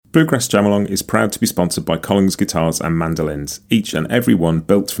Bluegrass Jamalong is proud to be sponsored by Collings Guitars and Mandolins, each and every one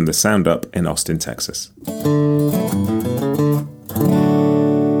built from the sound up in Austin, Texas.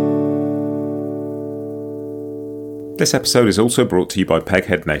 This episode is also brought to you by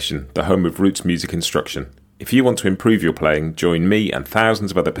Peghead Nation, the home of roots music instruction. If you want to improve your playing, join me and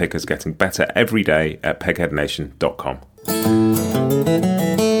thousands of other pickers getting better every day at pegheadnation.com.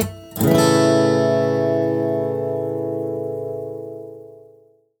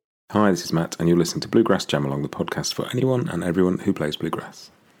 Hi, this is Matt, and you're listening to Bluegrass Jamalong, the podcast for anyone and everyone who plays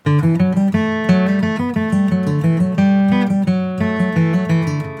bluegrass.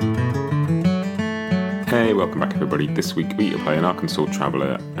 Hey, welcome back everybody. This week we are playing Arkansas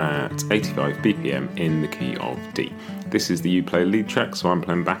Traveller at 85 BPM in the key of D. This is the You Play lead track, so I'm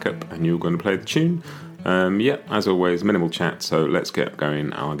playing backup and you're going to play the tune. As always, minimal chat, so let's get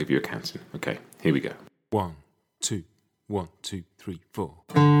going. I'll give you a counting. Okay, here we go. 1, 2, 1, 2, 3, 4.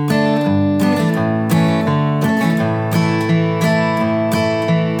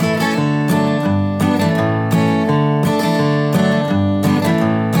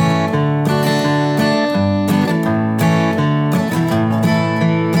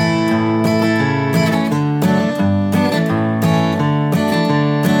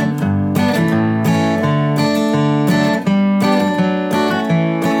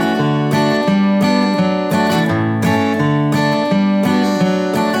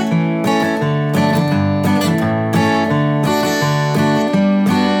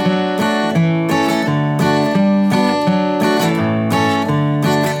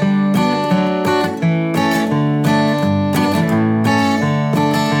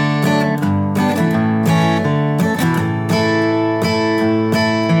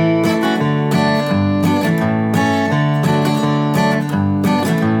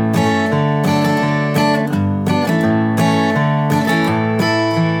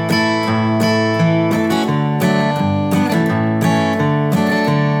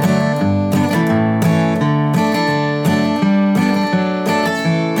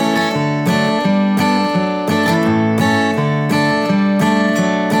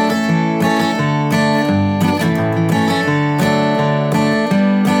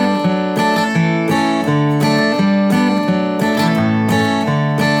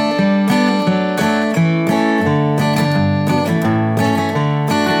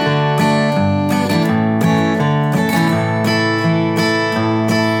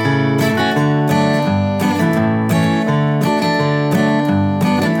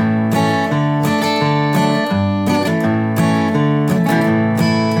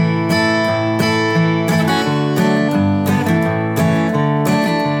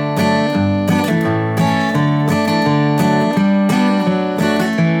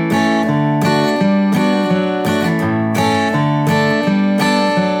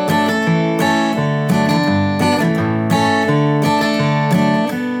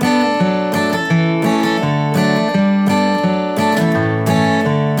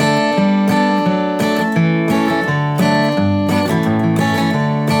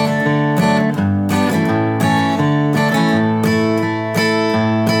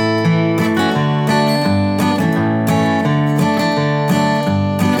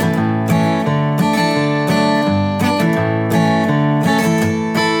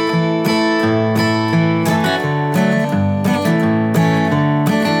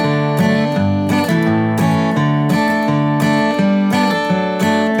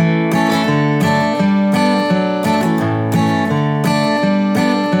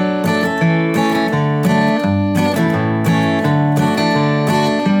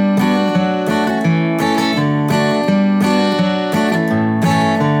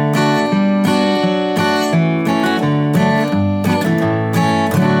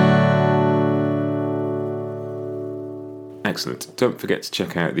 Excellent. Don't forget to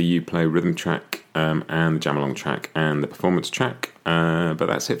check out the You Play rhythm track and the Jamalong track and the performance track. But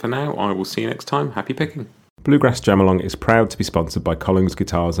that's it for now. I will see you next time. Happy picking. Bluegrass Jamalong is proud to be sponsored by Collings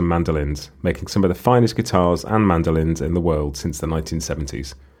Guitars and Mandolins, making some of the finest guitars and mandolins in the world since the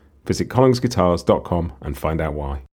 1970s. Visit collingsguitars.com and find out why.